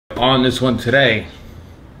on this one today,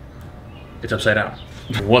 it's upside down.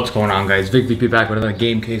 What's going on, guys? Vic VP back with another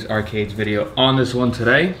Game Case Arcades video. On this one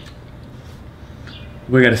today,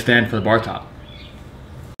 we got a stand for the Bartop.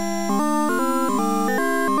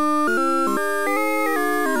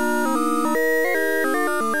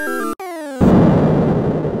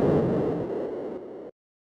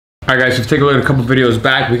 Alright guys, so if you take a look at a couple videos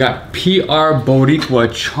back, we got PR Boriqua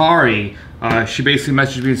Chari. She basically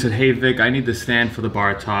messaged me and said, hey Vic, I need the stand for the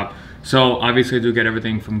Bartop. So obviously I do get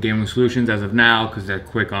everything from Gaming Solutions as of now because they're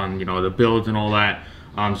quick on, you know, the builds and all that.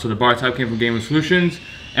 So the Bartop came from Gaming Solutions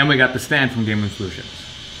and we got the stand from Gaming Solutions.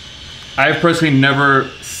 I've personally never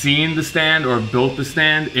seen the stand or built the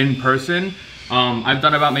stand in person. I've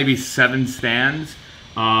done about maybe 7 stands.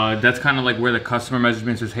 That's kind of like where the customer messaged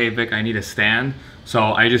me and says, hey Vic, I need a stand. So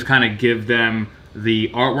I just kind of give them the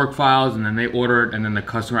artwork files and then they order it and then the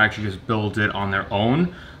customer actually just builds it on their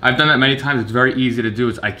own. I've done that many times. It's very easy to do.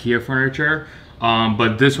 It's IKEA furniture.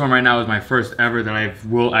 But this one right now is my first ever that I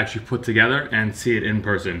will actually put together and see it in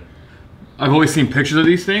person. I've always seen pictures of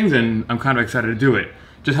these things and I'm kind of excited to do it.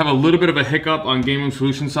 Just have a little bit of a hiccup on Gaming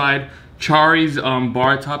Solutions side. Chari's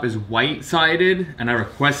Bartop is white-sided and I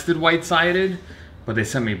requested white-sided, but they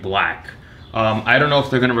sent me black. I don't know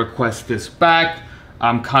if they're gonna request this back.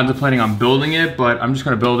 I'm contemplating on building it, but I'm just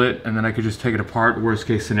gonna build it and then I could just take it apart, worst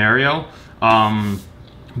case scenario.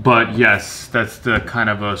 But yes, that's the kind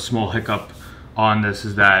of a small hiccup on this,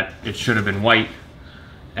 is that it should have been white.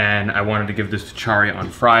 And I wanted to give this to Chari on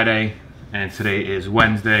Friday, and today is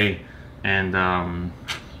Wednesday, and I'm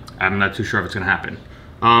not too sure if it's gonna happen.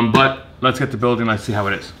 But let's get to building, let's see how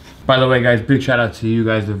it is. By the way guys, big shout out to you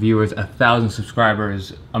guys, the viewers. 1,000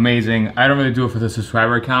 subscribers, amazing. I don't really do it for the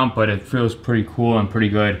subscriber count, but it feels pretty cool and pretty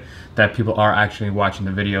good that people are actually watching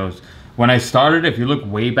the videos. When I started, if you look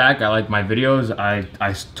way back, I like my videos.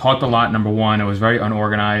 I talked a lot, number one. It was very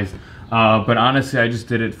unorganized, but honestly, I just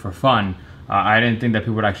did it for fun. I didn't think that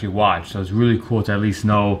people would actually watch, so it's really cool to at least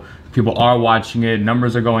know people are watching it,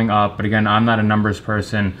 numbers are going up. But again, I'm not a numbers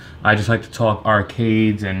person. I just like to talk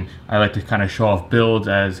arcades and I like to kind of show off builds.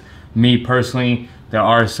 As me personally, there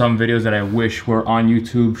are some videos that I wish were on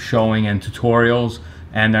YouTube showing and tutorials,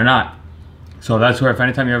 and they're not. So that's where, if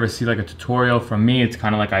anytime you ever see like a tutorial from me, it's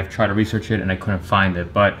kind of like I've tried to research it and I couldn't find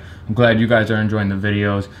it. But I'm glad you guys are enjoying the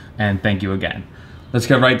videos, and thank you again. Let's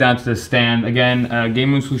get right down to the stand. Again,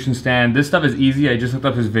 Gaming Solutions stand. This stuff is easy. I just looked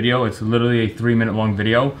up his video. It's literally a 3-minute long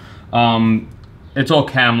video. It's all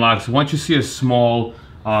cam locks. Once you see a small,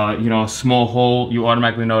 a small hole, you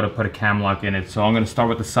automatically know to put a cam lock in it. So I'm gonna start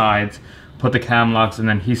with the sides, put the cam locks, and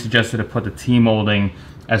then he suggested to put the Tmolding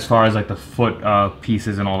as far as like the foot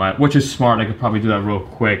pieces and all that, which is smart. I could probably do that real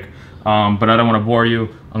quick, but I don't want to bore you.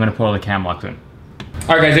 I'm gonna put all the cam locks in.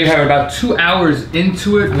 All right guys, there you have it. About 2 hours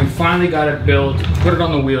into it, we finally got it built, put it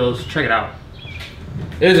on the wheels. Check it out.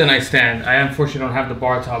 It is a nice stand. I unfortunately don't have the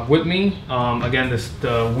Bartop with me. Again,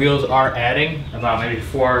 the wheels are adding about maybe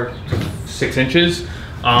 4 to 6 inches.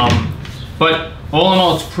 But all in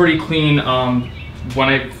all, it's pretty clean. When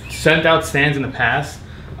I've sent out stands in the past,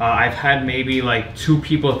 I've had maybe like 2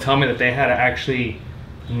 people tell me that they had to actually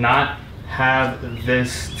not have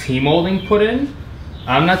this Tmolding put in.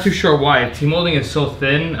 I'm not too sure why. Tmolding is so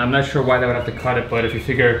thin, I'm not sure why they would have to cut it, but if you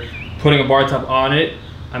figure putting a Bartop on it,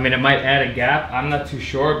 I mean, it might add a gap. I'm not too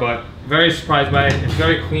sure, but very surprised by it. It's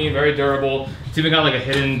very clean, very durable. It's even got like a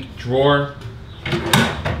hidden drawer.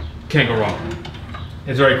 Can't go wrong.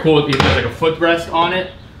 It's very cool. It has like a footrest on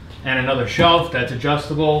it and another shelf that's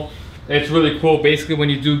adjustable. It's really cool. Basically, when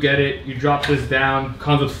you do get it, you drop this down.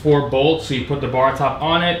 Comes with 4 bolts, so you put the Bartop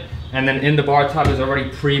on it, and then in the Bartop is already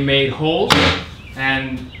pre-made holes,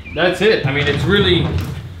 and that's it. I mean, it's really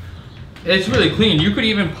clean. You could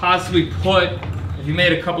even possibly put, if you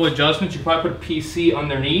made a couple adjustments, you probably put a PC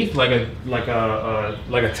underneath, like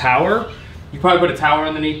a tower. You probably put a tower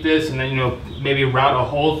underneath this, and then maybe route a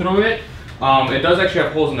hole through it. It does actually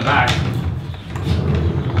have holes in the back.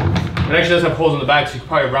 It actually does have holes in the back, so you can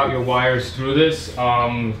probably route your wires through this.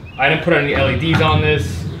 I didn't put any LEDs on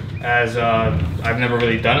this, as I've never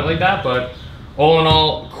really done it like that, but all in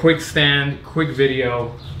all, quick stand, quick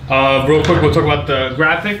video. Real quick, we'll talk about the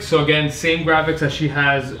graphics. So again, same graphics that she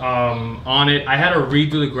has on it. I had to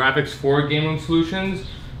redo the graphics for Gaming Solutions.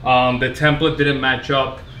 The template didn't match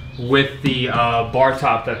up with the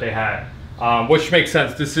Bartop that they had, which makes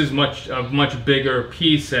sense. This is a much bigger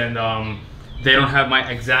piece, and they don't have my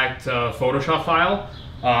exact Photoshop file,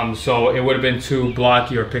 so it would have been too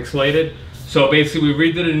blocky or pixelated. So basically,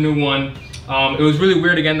 we redid a new one. It was really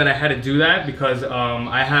weird again that I had to do that because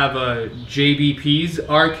I have a JBP's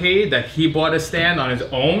arcade that he bought a stand on his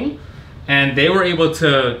own, and they were able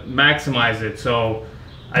to maximize it. So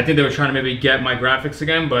I think they were trying to maybe get my graphics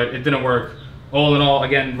again, but it didn't work. All in all,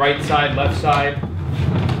 again, right side, left side.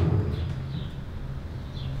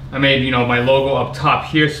 I made, you know, my logo up top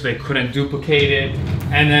here so they couldn't duplicate it.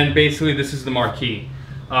 And then basically this is the marquee.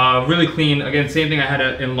 Really clean. Again, same thing, I had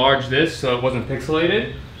to enlarge this so it wasn't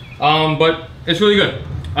pixelated. But it's really good.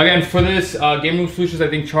 Again, for this, Game Room Solutions I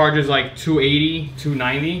think charges like $280,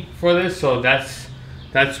 $290 for this. So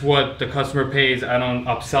that's what the customer pays. I don't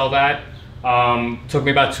upsell that. Took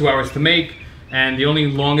me about 2 hours to make. And the only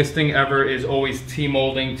longest thing ever is always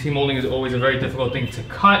Tmolding. Tmolding is always a very difficult thing to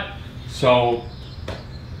cut. So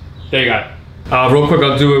there you go. Real quick,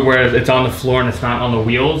 I'll do it where it's on the floor and it's not on the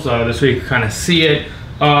wheels. This way you can kind of see it.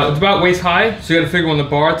 It's about waist high, so you gotta figure on the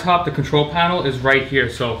bar top, the control panel is right here.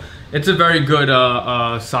 So it's a very good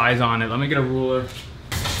size on it. Let me get a ruler.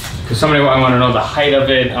 Because somebody I want to know the height of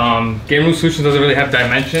it. Game Room Solutions doesn't really have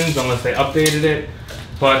dimensions unless they updated it.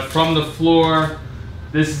 But from the floor,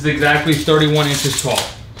 this is exactly 31 inches tall.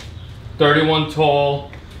 31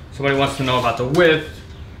 tall. Somebody wants to know about the width.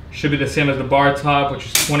 Should be the same as the bar top, which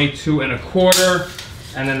is 22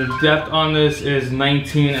 1/4. And then the depth on this is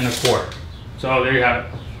 19 1/4. So there you have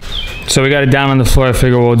it. So we got it down on the floor. I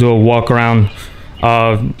figure we'll do a walk around.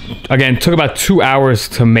 Again, it took about 2 hours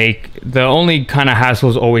to make. The only kind of hassle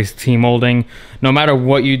is always Tmolding. No matter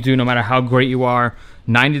what you do, no matter how great you are,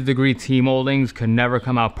 90-degree Tmoldings could never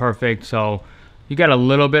come out perfect. So you got a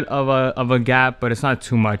little bit of a gap, but it's not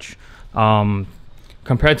too much.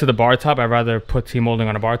 Compared to the bar top, I'd rather put Tmolding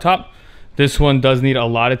on a bar top. This one does need a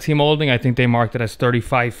lot of Tmolding. I think they marked it as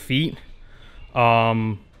 35 feet.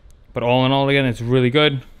 But all in all, again, it's really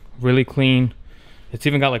good, really clean. It's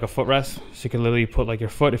even got like a footrest, so you can literally put like your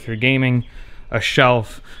foot if you're gaming. A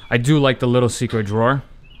shelf. I do like the little secret drawer.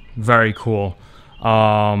 Very cool.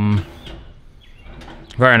 Very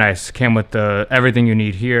nice. Came with everything you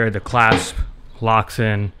need here. The clasp locks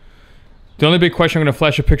in. The only big question, I'm going to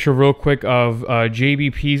flash a picture real quick of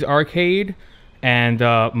JBP's arcade and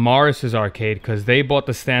Morris's arcade, because they bought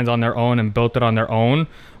the stands on their own and built it on their own.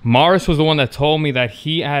 Morris was the one that told me that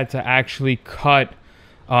he had to actually cut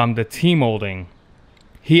the Tmolding.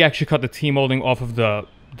 He actually cut the Tmolding off of the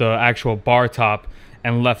actual bar top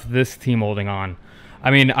and left this Tmolding on. I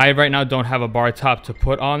mean, I right now don't have a bar top to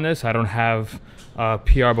put on this. I don't have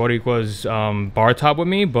PR Boriqua's bar top with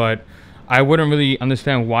me, but I wouldn't really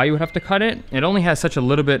understand why you would have to cut it. It only has such a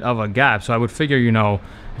little bit of a gap, so I would figure, you know,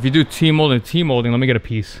 if you do Tmolding, let me get a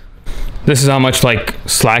piece. This is how much like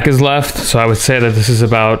slack is left. So I would say that this is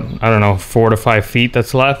about, I don't know, 4 to 5 feet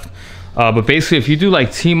that's left. But basically, if you do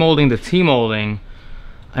like Tmolding to Tmolding,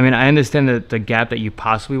 I mean, I understand that the gap that you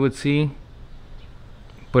possibly would see,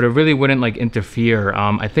 but it really wouldn't like interfere.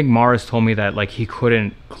 I think Morris told me that like he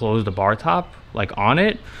couldn't close the bar top like on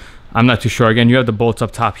it. I'm not too sure. Again, you have the bolts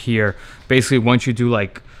up top here. Basically, once you do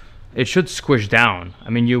like, it should squish down. I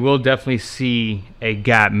mean, you will definitely see a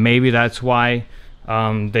gap. Maybe that's why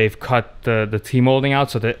they've cut the Tmolding out,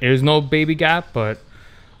 so there is no baby gap. But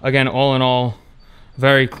again, all in all,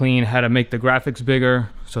 very clean. Had to make the graphics bigger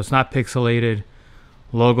so it's not pixelated.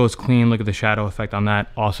 Logo's clean. Look at the shadow effect on that.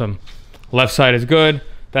 Awesome. Left side is good.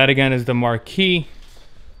 That again is the marquee.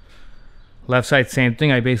 Left side, same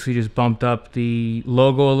thing. I basically just bumped up the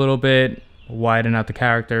logo a little bit, widened out the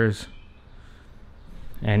characters,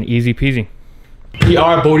 and easy peasy.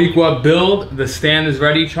 PR Boriqua build. The stand is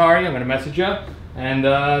ready, Chari. I'm gonna message you, and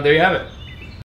there you have it.